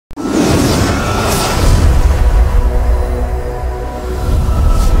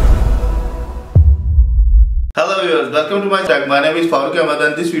viewers, welcome to my channel. My name is Farooq Ahmed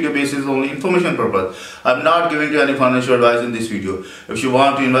and this video basis is only information purpose. I am not giving you any financial advice in this video. If you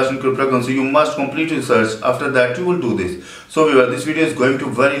want to invest in cryptocurrency, you must complete research. After that, you will do this. So viewers, this video is going to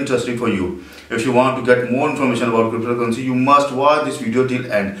be very interesting for you. If you want to get more information about cryptocurrency, you must watch this video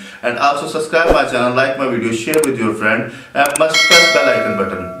till end. And also subscribe my channel, like my video, share with your friend, and must press bell icon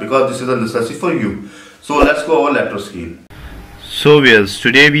button because this is a necessity for you. So let's go over laptop screen. So viewers,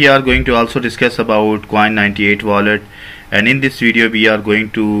 today we are going to also discuss about Coin98 wallet, and in this video we are going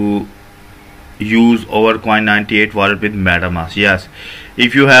to use our Coin98 wallet with Metamask. Yes,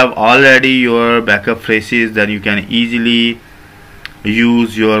 if you have already your backup phrases, then you can easily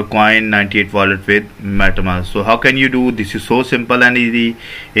use your Coin98 wallet with Metamask. So how can you do this? Is so simple and easy.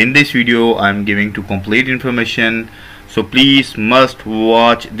 In this video I am giving to complete information, so please must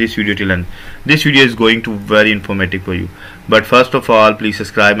watch this video till end. This video is going to very informative for you. But first of all, please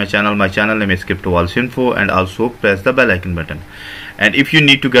subscribe my channel. My channel name is Crypto and also press the bell icon button. And if you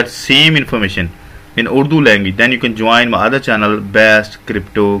need to get same information in Urdu language, then you can join my other channel, Best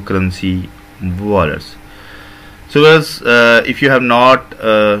Cryptocurrency Wallets. So guys, if you have not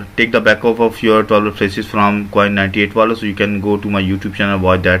take the backup of your 12 phrases from Coin98 wallet, so you can go to my YouTube channel,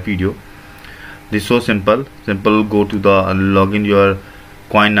 watch that video. This is so simple. Go to the login your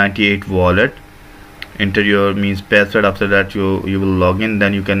Coin98 wallet, enter your password. After that you will log in.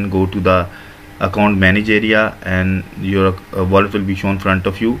 Then you can go to the account manage area and your wallet will be shown in front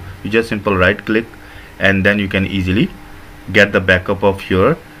of you. You just simple right click and then you can easily get the backup of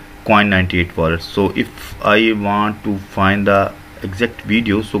your Coin98 wallet. So if I want to find the exact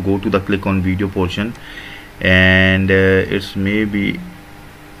video, so go to the click on video portion, and it's maybe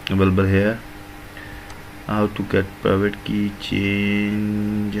available here. How to get private key,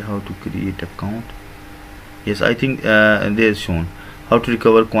 change, how to create account. Yes, I think there is shown how to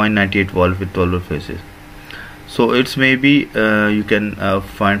recover Coin98 wallet with 12 phrases. So it's maybe you can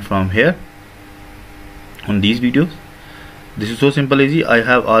find from here on these videos. This is so simple, easy. I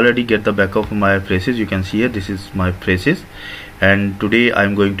have already get the backup of my phrases. You can see here, this is my phrases, and today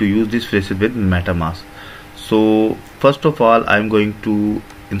I'm going to use these phrases with Metamask. So first of all, I'm going to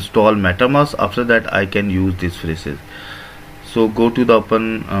install Metamask. After that I can use these phrases. So go to the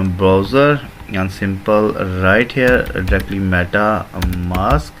open browser and simple right here directly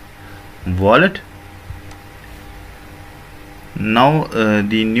Metamask wallet. Now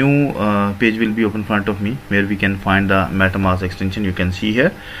the new page will be open in front of me where we can find the Metamask extension. You can see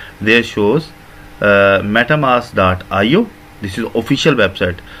here there shows metamask.io. this is official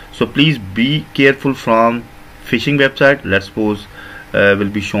website, so please be careful from phishing website. Let's suppose will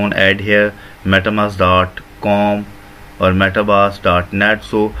be shown ad here metamask.com or metamask.net,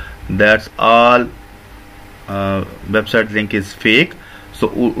 so that's all website link is fake. So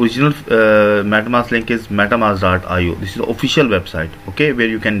original Metamask link is metamask.io. this is official website, okay, where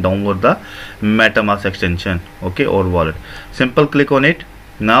you can download the Metamask extension, okay, or wallet. Simple click on it.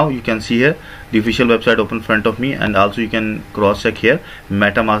 Now you can see here the official website open in front of me, and also you can cross check here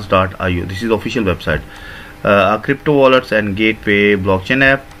metamask.io. this is official website. Crypto wallets and gateway blockchain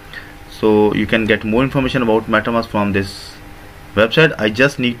app. So you can get more information about Metamask from this website. I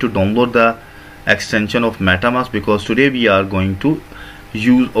just need to download the extension of Metamask because today we are going to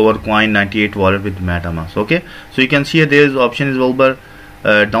use our Coin98 wallet with Metamask, okay. So you can see here there is option is available,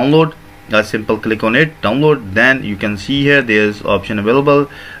 download. Simple click on it, download. Then you can see here there is option available,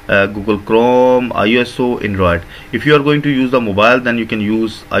 Google Chrome, iOS or Android. If you are going to use the mobile, then you can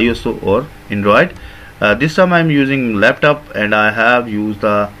use iOS or Android. This time I am using laptop and I have used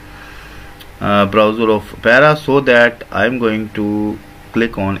the browser of Opera, so that I am going to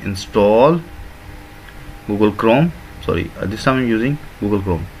click on install Google Chrome. Sorry, this time I am using Google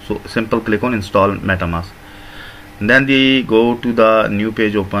Chrome. So simple click on install Metamask. Then they go to the new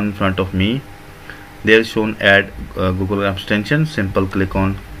page open in front of me. There is shown add Google extension. Simple click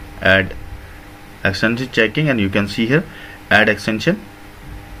on add extension checking, and you can see here add extension.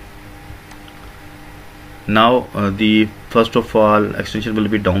 Now the first of all extension will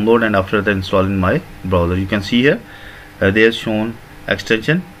be download, and after that install in my browser. You can see here there is shown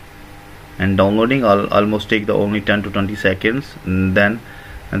extension and downloading. Almost take the only 10 to 20 seconds, and then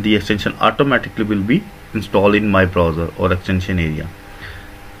the extension automatically will be installed in my browser or extension area.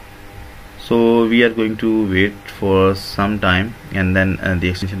 So we are going to wait for some time, and then the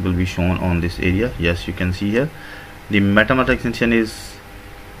extension will be shown on this area. Yes, you can see here the Metamask extension is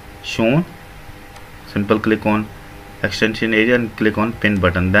shown. Simple click on extension area and click on pin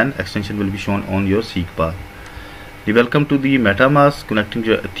button, then extension will be shown on your seek bar. Welcome to the Metamask connecting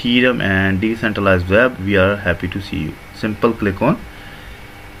to Ethereum and decentralized web. We are happy to see you. Simple click on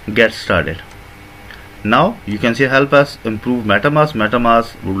get started. Now you can see help us improve Metamask.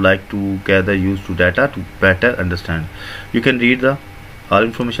 Metamask would like to gather used data to better understand. You can read the all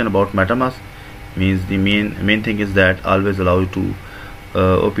information about Metamask. Means the main thing is that always allow you to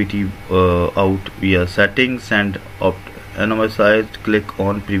opt out via settings and opt anonymized. Click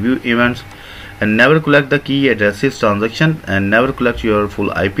on preview events and never collect the key addresses transaction and never collect your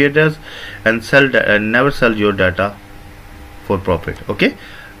full IP address and never sell your data for profit. Okay,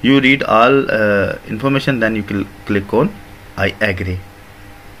 you read all information, then you can click on I agree.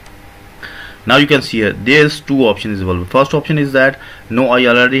 Now you can see here there's two options available. First option is that no, I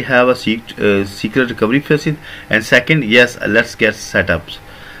already have a secret recovery facility, and second, yes, let's get setups.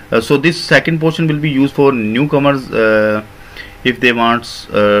 So this second portion will be used for newcomers if they want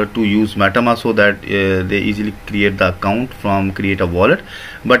to use Metamask, so that they easily create the account from create a wallet.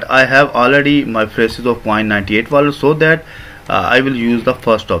 But I have already my phrases of Coin98 wallet, so that I will use the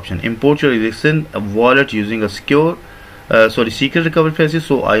first option, import your existing wallet using a secret recovery phrases.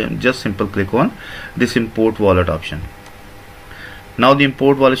 So I am just simple click on this import wallet option. Now the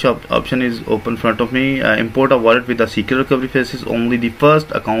import wallet option is open in front of me. Import a wallet with the secret recovery phrases. Only the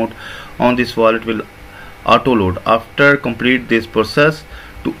first account on this wallet will auto load. After complete this process,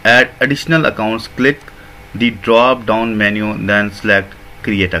 to add additional accounts, click the drop down menu, then select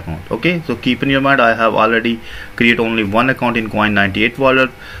create account. Okay, so keep in your mind I have already create only one account in Coin98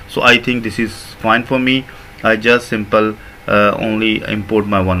 wallet, so I think this is fine for me. I just simple only import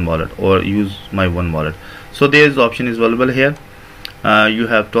my one wallet or use my one wallet. So there's option is available here. You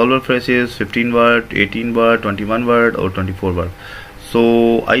have 12 word phrases, 15 word, 18 word, 21 word or 24 word.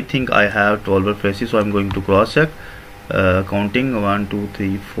 So I think I have 12 word phrases, so I'm going to cross check counting 1 2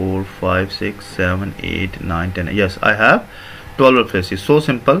 3 4 5 6 7 8 9 10. Yes, I have 12 word phrases. So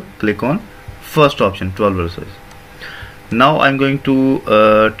simple, click on first option, 12 word phrases. Now I'm going to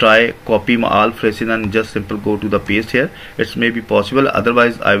try copy my all phrases and just simple go to the paste here. It's maybe possible,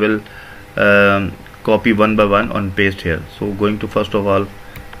 otherwise I will copy one by one and paste here. So going to first of all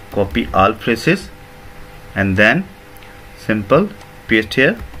copy all phrases and then simple paste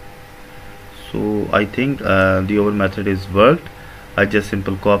here. So I think the over method is worked. I just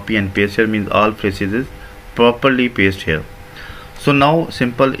simple copy and paste here, means all phrases is properly paste here. So now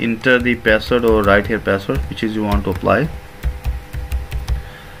simple enter the password or write here password which is you want to apply.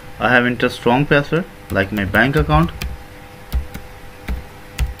 I have entered strong password like my bank account.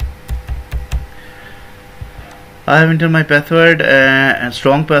 I have entered my password and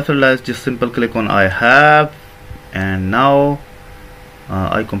strong password. Let's just simple click on I have, and now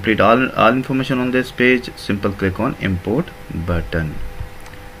I complete all information on this page. Simple click on import button.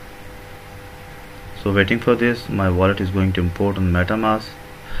 So waiting for this, my wallet is going to import on Metamask.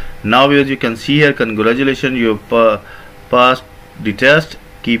 Now as you can see here, congratulations, you have passed the test.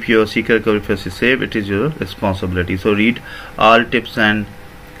 Keep your secret recovery phrases safe, it is your responsibility. So read all tips and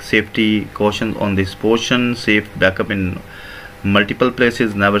safety cautions on this portion. Safe backup in multiple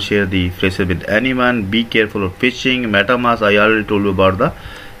places, never share the phrases with anyone, be careful of phishing. Metamask, I already told you about the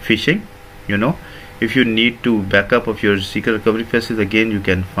phishing. You know, if you need to backup of your secret recovery phrases, again you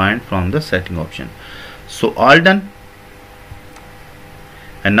can find from the setting option. So all done,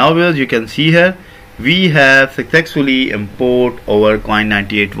 and now as you can see here, we have successfully import our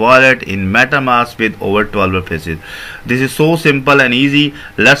Coin98 wallet in Metamask with over 12 word phrases. This is so simple and easy.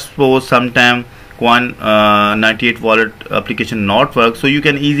 Let's suppose sometime Coin98 wallet application not work, so you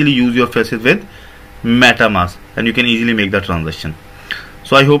can easily use your phrases with Metamask and you can easily make the transaction.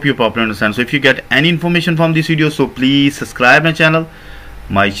 So I hope you properly understand. So if you get any information from this video, so please subscribe my channel.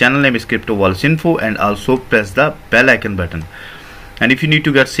 My channel name is Crypto Wallets Info, and also press the bell icon button. And if you need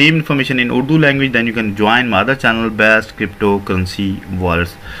to get same information in Urdu language, then you can join my other channel, Best Cryptocurrency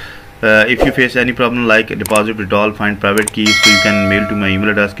Wallets. If you face any problem like deposit, withdrawal, find private keys, so you can mail to my email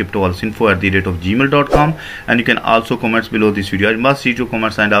address cryptowalletsinfo@gmail.com, and you can also comment below this video. I must read your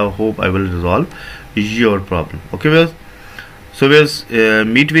comments and I hope I will resolve your problem. Okay, well, so we'll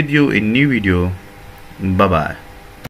meet with you in new video. Bye bye.